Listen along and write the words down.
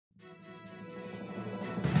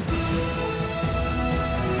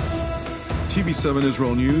TV7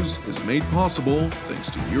 Israel News is made possible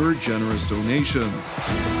thanks to your generous donations.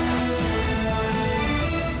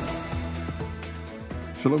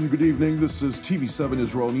 Shalom, good evening. This is TV7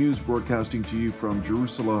 Israel News broadcasting to you from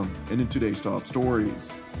Jerusalem. And in today's top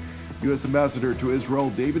stories, U.S. Ambassador to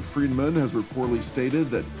Israel David Friedman has reportedly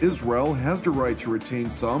stated that Israel has the right to retain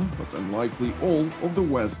some, but unlikely all, of the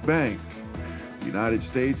West Bank. The United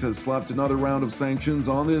States has slapped another round of sanctions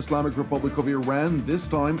on the Islamic Republic of Iran, this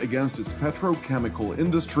time against its petrochemical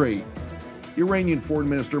industry. Iranian Foreign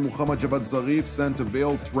Minister Mohammad Javad Zarif sent a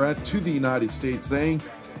veiled threat to the United States, saying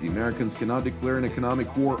the Americans cannot declare an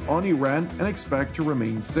economic war on Iran and expect to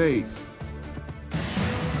remain safe.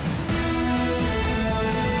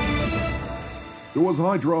 There was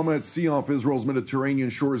high drama at sea off Israel's Mediterranean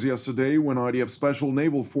shores yesterday when IDF Special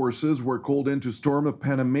Naval Forces were called in to storm a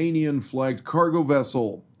Panamanian-flagged cargo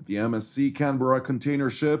vessel. The MSC Canberra container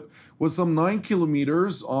ship was some 9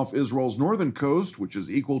 kilometers off Israel's northern coast, which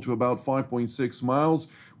is equal to about 5.6 miles,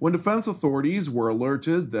 when defense authorities were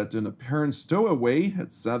alerted that an apparent stowaway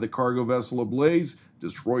had set the cargo vessel ablaze,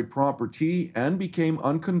 destroyed property, and became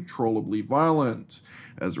uncontrollably violent.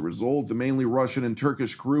 As a result, the mainly Russian and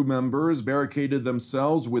Turkish crew members barricaded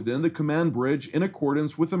themselves within the command bridge in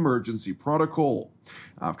accordance with emergency protocol.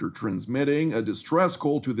 After transmitting a distress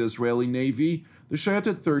call to the Israeli Navy, the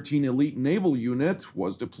Shayetet 13 Elite Naval Unit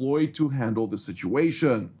was deployed to handle the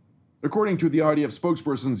situation. According to the IDF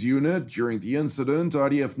spokesperson's unit, during the incident,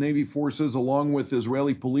 IDF Navy forces along with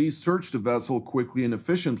Israeli police searched the vessel quickly and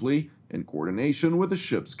efficiently in coordination with the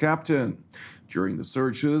ship's captain. During the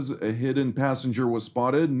searches, a hidden passenger was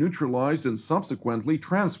spotted, neutralized, and subsequently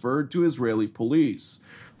transferred to Israeli police.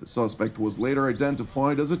 The suspect was later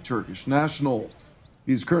identified as a Turkish national.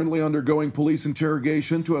 He's currently undergoing police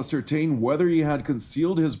interrogation to ascertain whether he had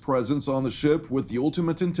concealed his presence on the ship with the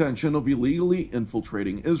ultimate intention of illegally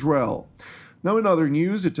infiltrating Israel. Now, in other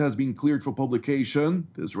news, it has been cleared for publication.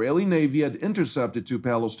 The Israeli Navy had intercepted 2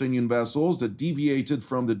 Palestinian vessels that deviated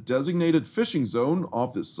from the designated fishing zone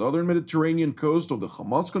off the southern Mediterranean coast of the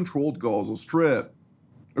Hamas-controlled Gaza Strip.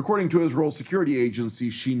 According to Israel's security agency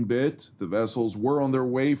Shin Bet, the vessels were on their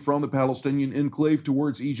way from the Palestinian enclave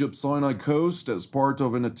towards Egypt's Sinai coast as part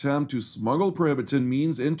of an attempt to smuggle prohibited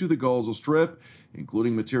means into the Gaza Strip,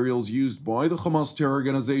 including materials used by the Hamas terror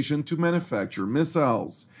organization to manufacture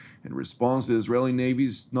missiles. In response, the Israeli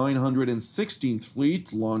Navy's 916th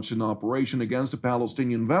Fleet launched an operation against the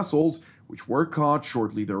Palestinian vessels, which were caught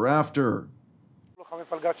shortly thereafter.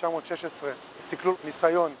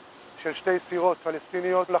 של 2 סירות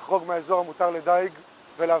פלסטיניות לחרוג מהאזור המותר לדייג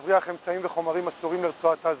ולהבריח אמצעים וחומרים אסורים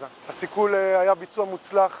לרצועת עזה. הסיכול היה ביצוע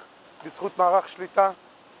מוצלח בזכות מערך שליטה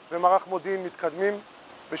ומערך מודיעין מתקדמים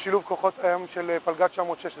בשילוב כוחות הים של פלגת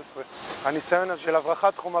 916. הניסיון של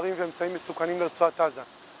הברחת חומרים ואמצעים מסוכנים לרצועת עזה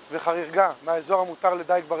וחריגה מהאזור המותר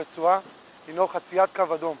לדייג ברצועה הינו חציית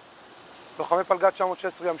קו אדום. לוחמי פלגת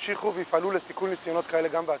 916 ימשיכו ויפעלו לסיכול ניסיונות כאלה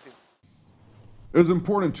גם בעתיד. It is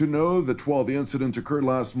important to know that while the incident occurred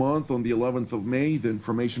last month on the 11th of May, the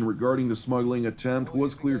information regarding the smuggling attempt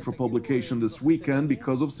was cleared for publication this weekend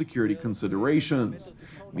because of security considerations.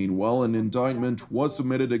 Meanwhile, an indictment was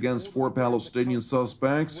submitted against 4 Palestinian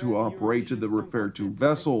suspects who operated the referred to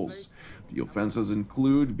vessels. The offenses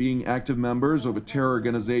include being active members of a terror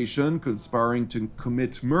organization, conspiring to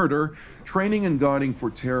commit murder, training and guiding for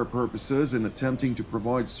terror purposes, and attempting to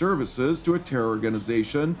provide services to a terror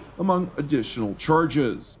organization, among additional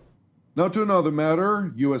charges. Now to another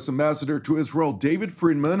matter, U.S. Ambassador to Israel David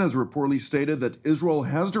Friedman has reportedly stated that Israel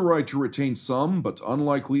has the right to retain some, but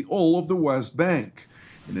unlikely all, of the West Bank.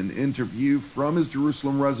 In an interview from his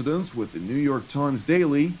Jerusalem residence with the New York Times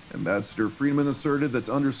Daily, Ambassador Friedman asserted that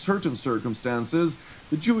under certain circumstances,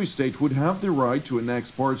 the Jewish state would have the right to annex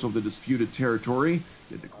parts of the disputed territory,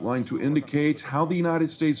 yet declined to indicate how the United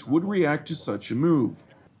States would react to such a move.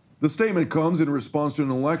 The statement comes in response to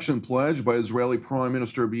an election pledge by Israeli Prime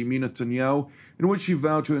Minister Benjamin Netanyahu, in which he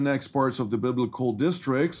vowed to annex parts of the biblical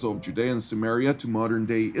districts of Judea and Samaria to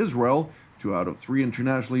modern-day Israel, 2 out of 3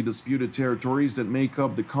 internationally disputed territories that make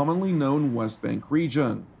up the commonly known West Bank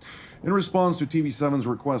region. In response to TV7's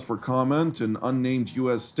request for comment, an unnamed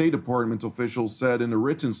U.S. State Department official said in a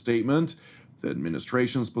written statement, the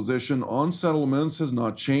administration's position on settlements has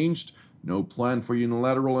not changed. No plan for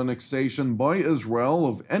unilateral annexation by Israel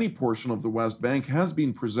of any portion of the West Bank has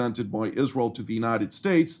been presented by Israel to the United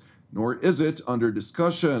States, nor is it under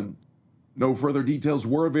discussion. No further details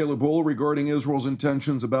were available regarding Israel's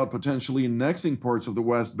intentions about potentially annexing parts of the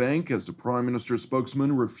West Bank, as the Prime Minister's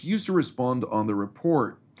spokesman refused to respond on the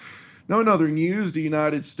report. Now, in other news, the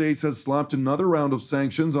United States has slapped another round of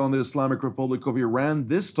sanctions on the Islamic Republic of Iran,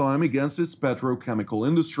 this time against its petrochemical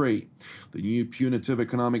industry. The new punitive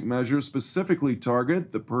economic measures specifically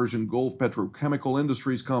target the Persian Gulf Petrochemical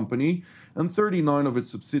Industries Company and 39 of its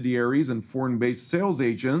subsidiaries and foreign-based sales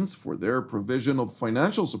agents for their provision of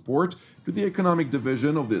financial support to the economic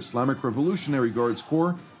division of the Islamic Revolutionary Guards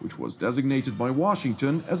Corps, which was designated by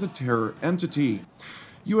Washington as a terror entity.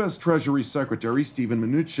 U.S. Treasury Secretary Steven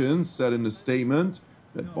Mnuchin said in a statement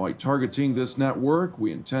that by targeting this network,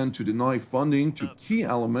 we intend to deny funding to key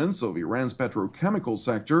elements of Iran's petrochemical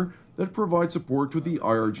sector that provide support to the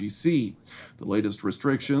IRGC. The latest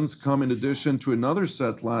restrictions come in addition to another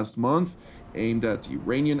set last month aimed at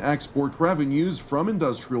Iranian export revenues from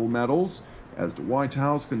industrial metals, as the White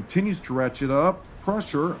House continues to ratchet up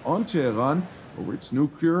pressure on Tehran over its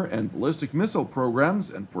nuclear and ballistic missile programs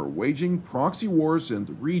and for waging proxy wars in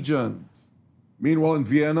the region. Meanwhile, in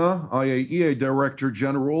Vienna, IAEA Director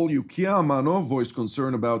General Yukia Amano voiced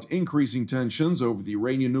concern about increasing tensions over the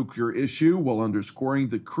Iranian nuclear issue while underscoring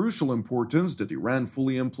the crucial importance that Iran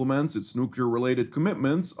fully implements its nuclear-related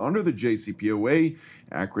commitments under the JCPOA,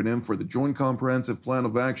 acronym for the Joint Comprehensive Plan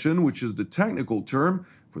of Action, which is the technical term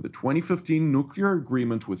for the 2015 nuclear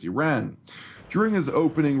agreement with Iran. During his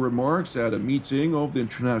opening remarks at a meeting of the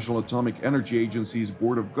International Atomic Energy Agency's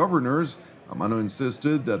Board of Governors, Amano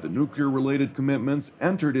insisted that the nuclear-related commitments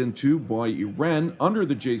entered into by Iran under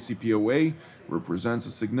the JCPOA represents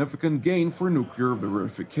a significant gain for nuclear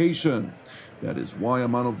verification. That is why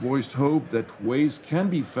Amano voiced hope that ways can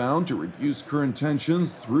be found to reduce current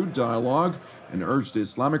tensions through dialogue and urged the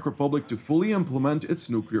Islamic Republic to fully implement its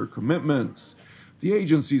nuclear commitments. The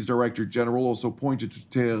agency's Director General also pointed to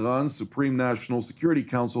Tehran's Supreme National Security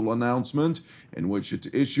Council announcement, in which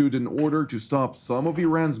it issued an order to stop some of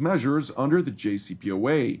Iran's measures under the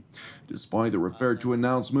JCPOA. Despite the referred-to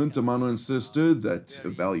announcement, Amano insisted that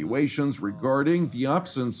evaluations regarding the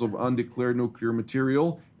absence of undeclared nuclear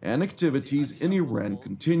material and activities in Iran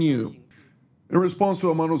continue. In response to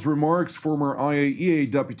Amano's remarks, former IAEA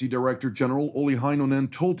Deputy Director General Olli Heinonen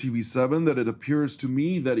told TV7 that it appears to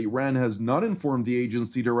me that Iran has not informed the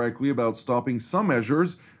agency directly about stopping some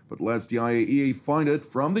measures, but lets the IAEA find it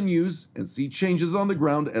from the news and see changes on the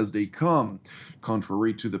ground as they come.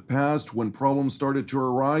 Contrary to the past, when problems started to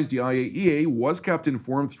arise, the IAEA was kept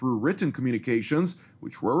informed through written communications,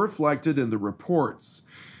 which were reflected in the reports.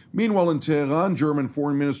 Meanwhile, in Tehran, German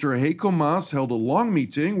Foreign Minister Heiko Maas held a long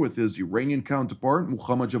meeting with his Iranian counterpart,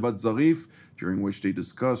 Mohammad Javad Zarif, during which they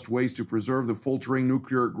discussed ways to preserve the faltering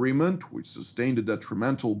nuclear agreement, which sustained a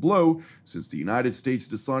detrimental blow since the United States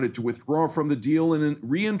decided to withdraw from the deal and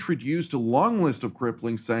reintroduced a long list of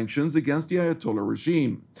crippling sanctions against the Ayatollah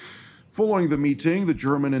regime. Following the meeting, the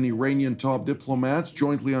German and Iranian top diplomats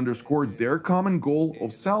jointly underscored their common goal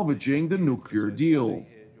of salvaging the nuclear deal.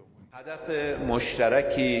 هدف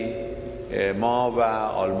مشترکی ما و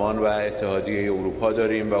آلمان و اتحادیه اروپا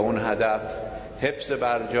داریم و اون هدف حفظ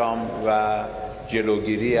برجام و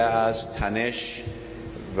جلوگیری از تنش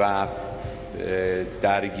و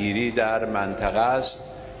درگیری در منطقه است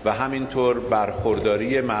و همینطور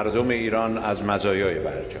برخورداری مردم ایران از مزایای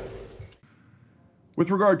برجام. With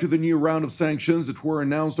regard to the new round of sanctions that were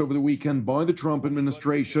announced over the weekend by the Trump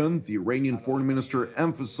administration, the Iranian foreign minister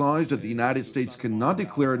emphasized that the United States cannot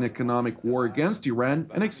declare an economic war against Iran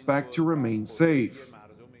and expect to remain safe.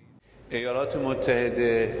 ایالات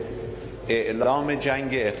متحده اعلام جنگ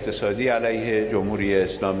اقتصادی علیه جمهوری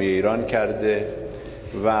اسلامی ایران کرده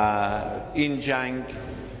و این جنگ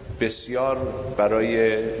بسیار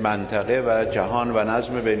برای منطقه و جهان و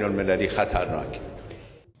نظم بین المللی خطرناک.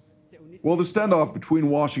 While the standoff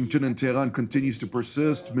between Washington and Tehran continues to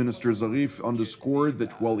persist, Minister Zarif underscored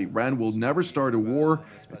that while Iran will never start a war,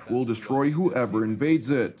 it will destroy whoever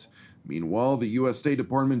invades it. Meanwhile, the U.S. State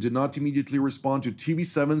Department did not immediately respond to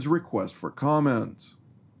TV7's request for comment.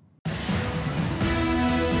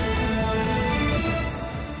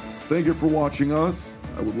 Thank you for watching us.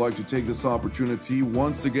 I would like to take this opportunity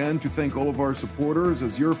once again to thank all of our supporters,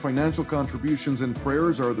 as your financial contributions and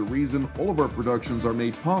prayers are the reason all of our productions are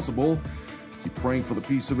made possible. Keep praying for the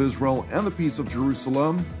peace of Israel and the peace of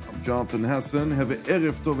Jerusalem. I'm Jonathan Hassan. Have a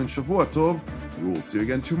Erev Tov and Shavua Tov. We will see you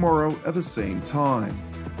again tomorrow at the same time.